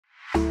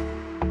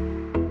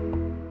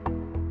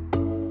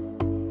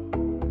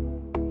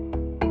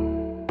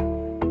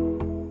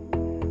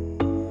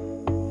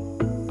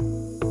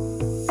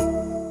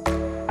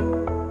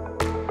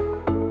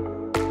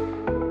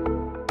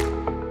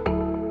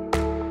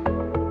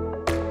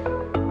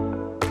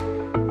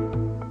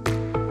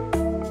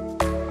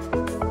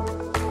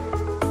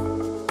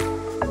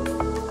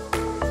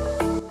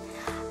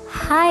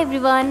Hi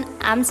everyone,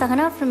 I'm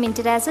Sahoo from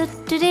Interazzo.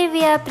 Today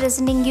we are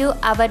presenting you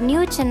our new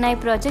Chennai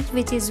project,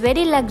 which is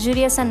very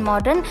luxurious and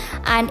modern,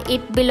 and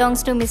it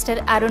belongs to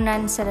Mr. Arun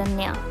and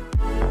Saranya.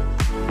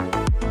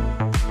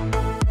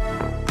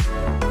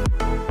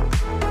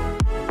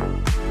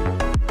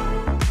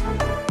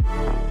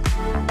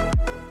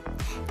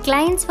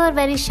 Clients were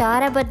very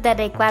sure about the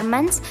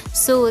requirements,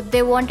 so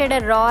they wanted a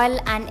royal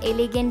and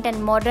elegant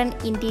and modern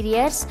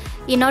interiors.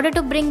 In order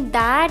to bring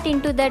that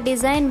into the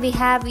design, we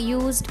have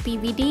used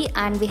PVD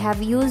and we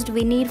have used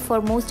veneer for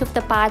most of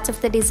the parts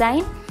of the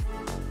design.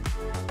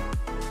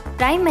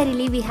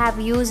 Primarily, we have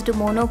used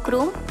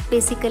monochrome,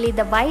 basically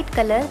the white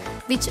color,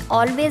 which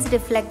always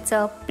reflects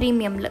a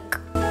premium look.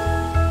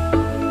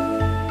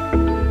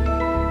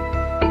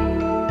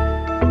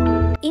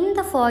 In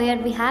the foyer,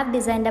 we have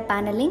designed a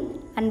paneling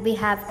and we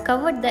have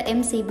covered the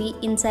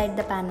MCB inside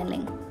the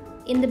paneling.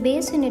 In the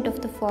base unit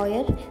of the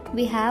foyer,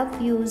 we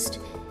have used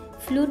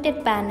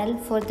fluted panel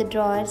for the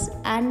drawers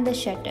and the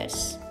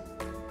shutters.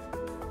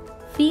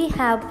 We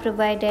have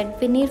provided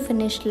veneer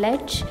finished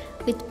ledge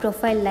with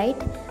profile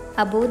light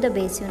above the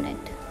base unit.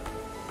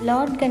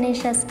 Lord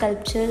Ganesha's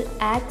sculpture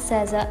acts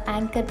as an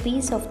anchor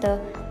piece of the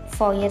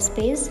foyer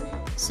space,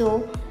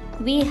 so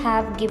we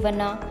have given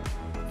a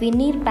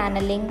veneer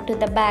paneling to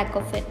the back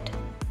of it.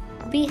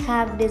 We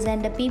have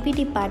designed a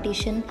PVD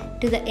partition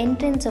to the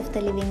entrance of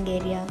the living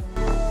area.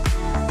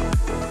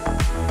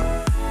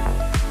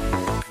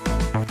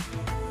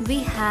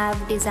 We have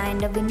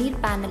designed a veneer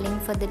paneling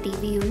for the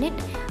TV unit,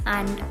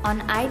 and on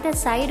either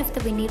side of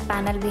the veneer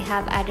panel we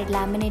have added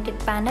laminated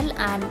panel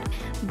and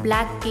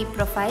black key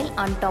profile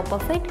on top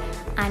of it,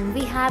 and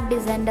we have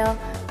designed a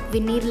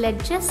veneer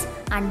ledges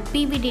and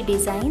PVD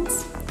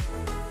designs.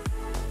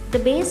 The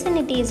base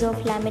unit is of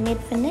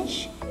laminate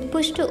finish,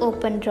 push to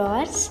open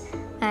drawers,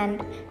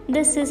 and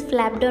this is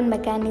flap down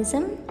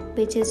mechanism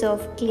which is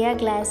of clear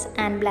glass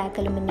and black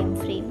aluminum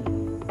frame.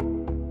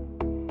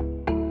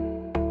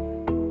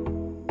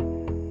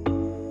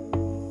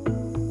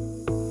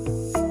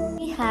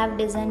 We have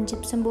designed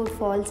gypsum board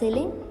fall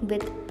ceiling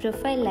with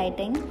profile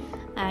lighting,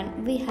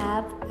 and we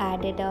have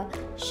added a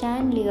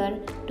chandelier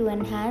to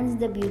enhance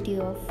the beauty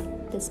of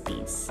this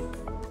piece.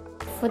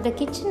 For the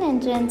kitchen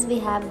entrance, we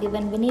have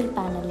given veneer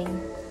paneling.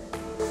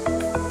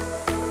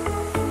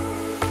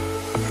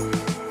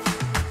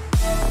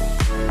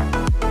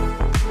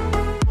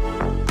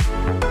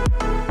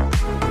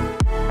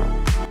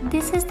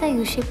 This is the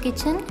U-shaped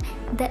kitchen.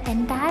 The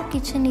entire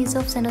kitchen is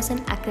of Sahoo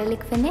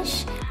acrylic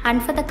finish,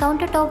 and for the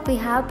countertop we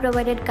have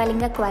provided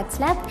Kalinga quartz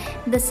slab.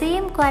 The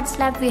same quartz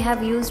slab we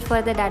have used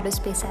for the dado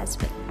space as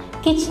well.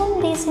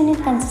 Kitchen base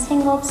unit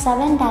consisting of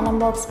 7 tandem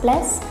box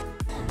plus,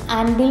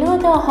 and below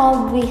the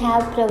hob we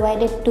have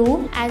provided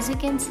 2. As you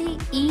can see,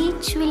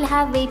 each will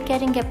have weight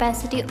carrying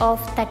capacity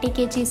of 30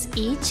 kgs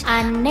each,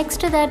 and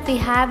next to that we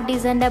have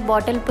designed a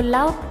bottle pull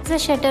out. The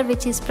shutter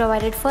which is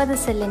provided for the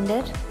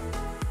cylinder.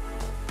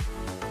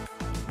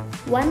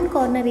 One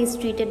corner is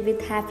treated with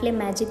Hafele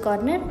magic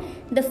corner.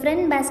 The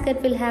front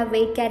basket will have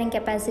weight carrying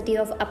capacity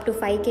of up to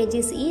 5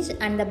 kgs each,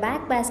 and the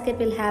back basket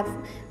will have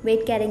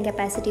weight carrying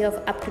capacity of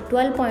up to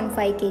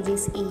 12.5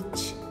 kgs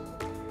each.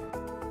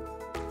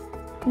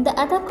 The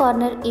other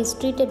corner is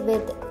treated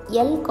with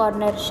L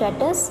corner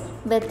shutters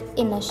with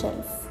inner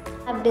shelf.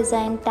 I have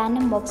designed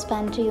tandem box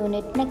pantry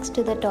unit next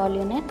to the tall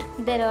unit.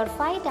 There are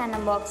 5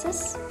 tandem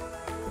boxes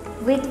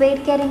with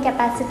weight carrying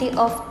capacity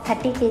of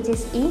 30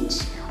 kgs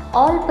each.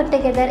 All put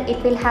together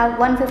it will have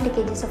 150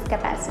 kgs of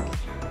capacity.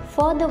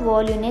 For the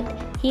wall unit,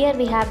 here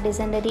we have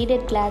designed a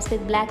reeded glass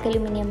with black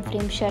aluminum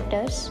frame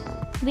shutters.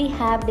 We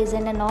have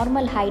designed a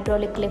normal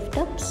hydraulic lift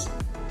ups.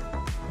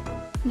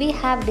 We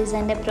have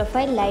designed a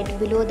profile light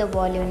below the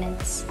wall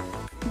units.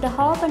 The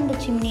hob and the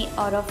chimney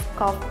are of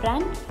Kauf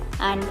brand,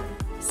 and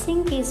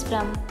sink is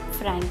from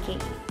Frankie.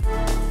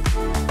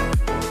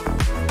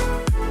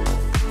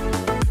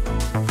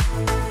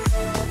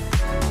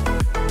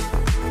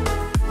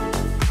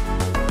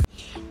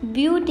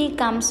 Beauty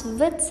comes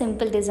with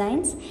simple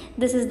designs.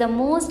 This is the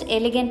most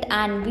elegant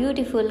and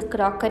beautiful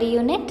crockery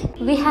unit.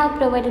 We have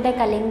provided a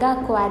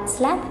Kalinga quartz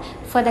slab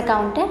for the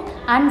counter,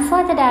 and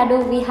for the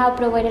dado we have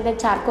provided a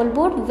charcoal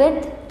board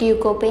with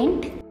Duco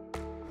paint.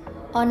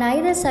 On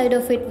either side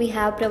of it we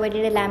have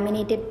provided a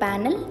laminated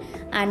panel,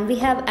 and we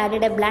have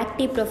added a black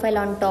tea profile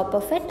on top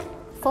of it.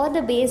 For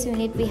the base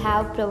unit we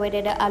have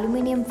provided an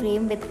aluminium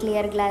frame with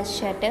clear glass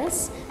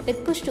shutters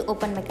with push to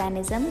open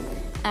mechanism,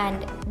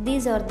 and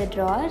these are the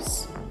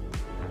drawers.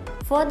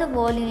 For the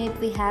wall unit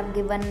we have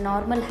given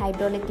normal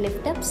hydraulic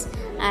lift ups,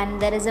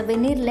 and there is a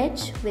veneer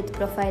ledge with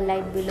profile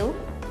light below.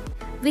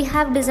 We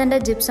have designed a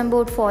gypsum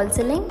board fall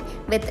ceiling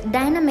with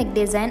dynamic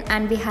design,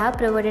 and we have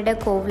provided a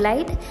cove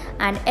light,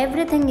 and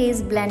everything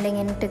is blending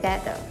in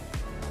together.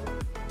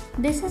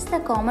 This is the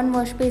common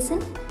wash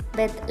basin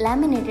with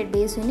laminated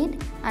base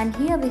unit, and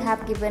here we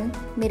have given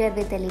mirror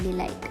with LED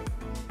light.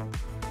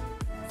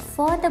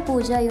 For the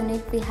puja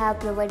unit we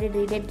have provided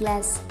reeded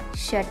glass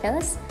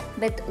shutters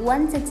with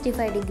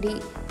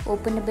 165-degree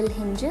openable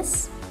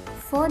hinges.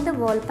 For the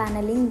wall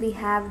paneling, we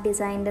have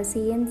designed a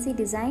CNC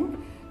design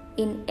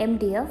in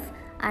MDF,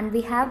 and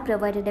we have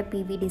provided a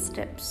PVD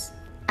strips.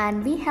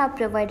 And we have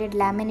provided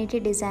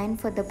laminated design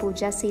for the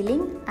puja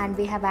ceiling, and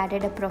we have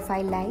added a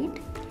profile light.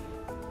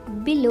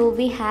 Below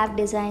we have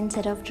designed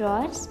set of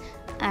drawers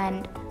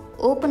and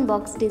open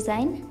box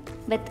design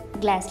with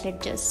glass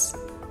ledges.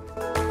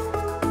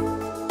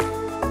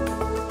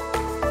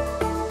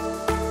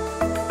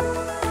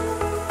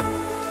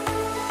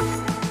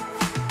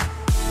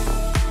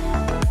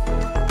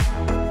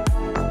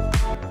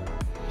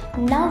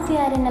 Now we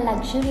are in a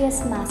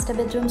luxurious master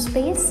bedroom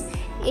space.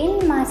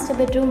 In master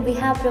bedroom we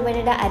have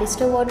provided a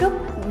Aristo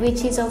wardrobe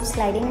which is of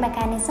sliding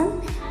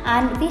mechanism,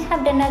 and we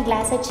have done a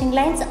glass etching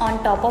lines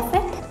on top of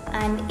it,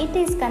 and it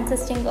is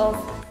consisting of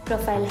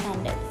profile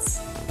handles.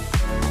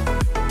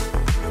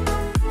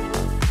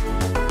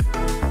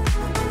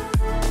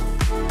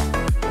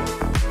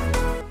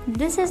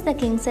 This is the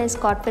king size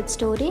cot with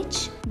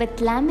storage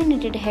with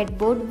laminated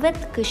headboard with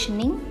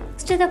cushioning.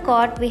 Next to the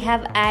cot we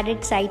have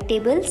added side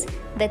tables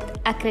with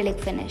acrylic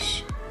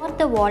finish. For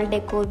the wall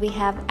decor we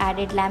have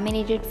added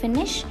laminated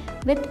finish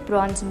with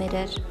bronze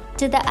mirror.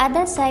 To the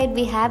other side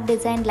we have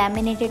designed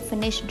laminated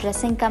finish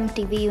dressing cum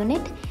TV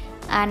unit,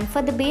 and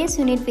for the base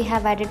unit we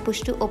have added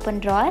push to open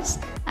drawers,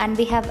 and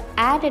we have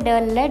added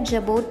a ledge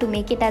above to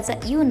make it as a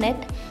unit,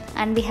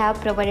 and we have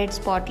provided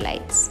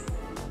spotlights.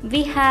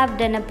 We have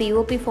done a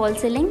POP fall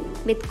ceiling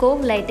with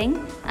cove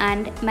lighting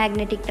and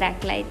magnetic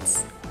track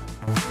lights.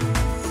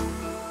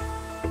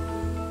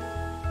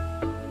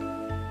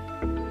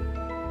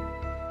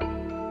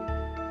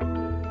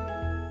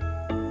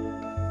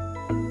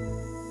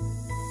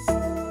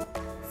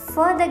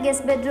 For the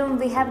guest bedroom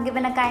we have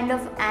given a kind of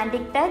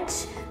antique touch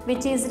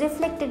which is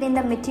reflected in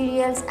the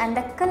materials and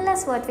the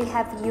colors what we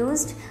have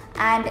used,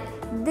 and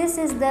this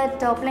is the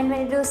top line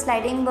 22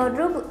 sliding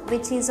wardrobe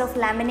which is of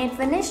laminate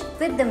finish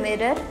with the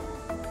mirror.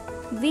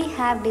 We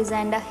have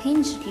designed a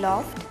hinged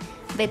loft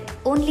with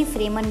only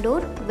frame and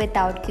door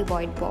without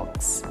cuboid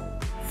box.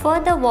 For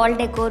the wall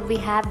decor we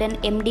have done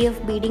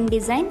MDF beading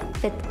design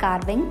with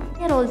carving.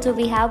 Here also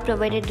we have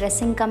provided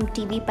dressing cum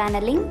TV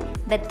paneling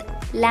with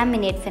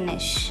laminate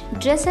finish.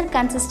 Dresser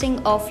consisting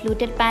of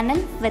fluted panel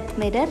with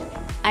mirror,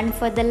 and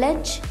for the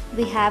ledge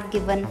we have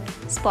given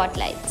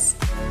spotlights.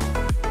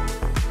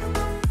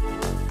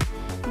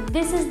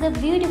 This is the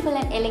beautiful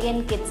and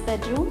elegant kids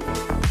bedroom.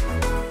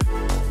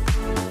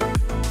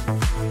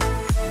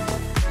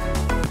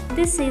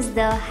 This is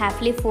the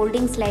Hafele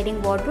folding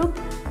sliding wardrobe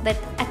with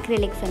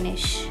acrylic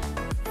finish.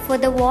 For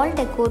the wall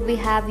decor we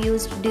have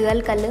used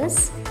dual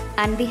colors,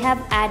 and we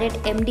have added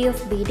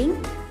MDF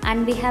beading,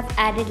 and we have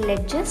added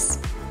ledges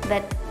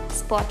with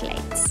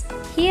spotlights.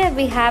 Here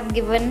we have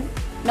given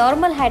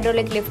normal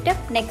hydraulic lift up.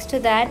 Next to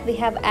that we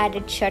have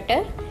added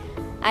shutter,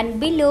 and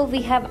below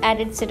we have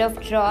added set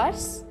of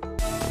drawers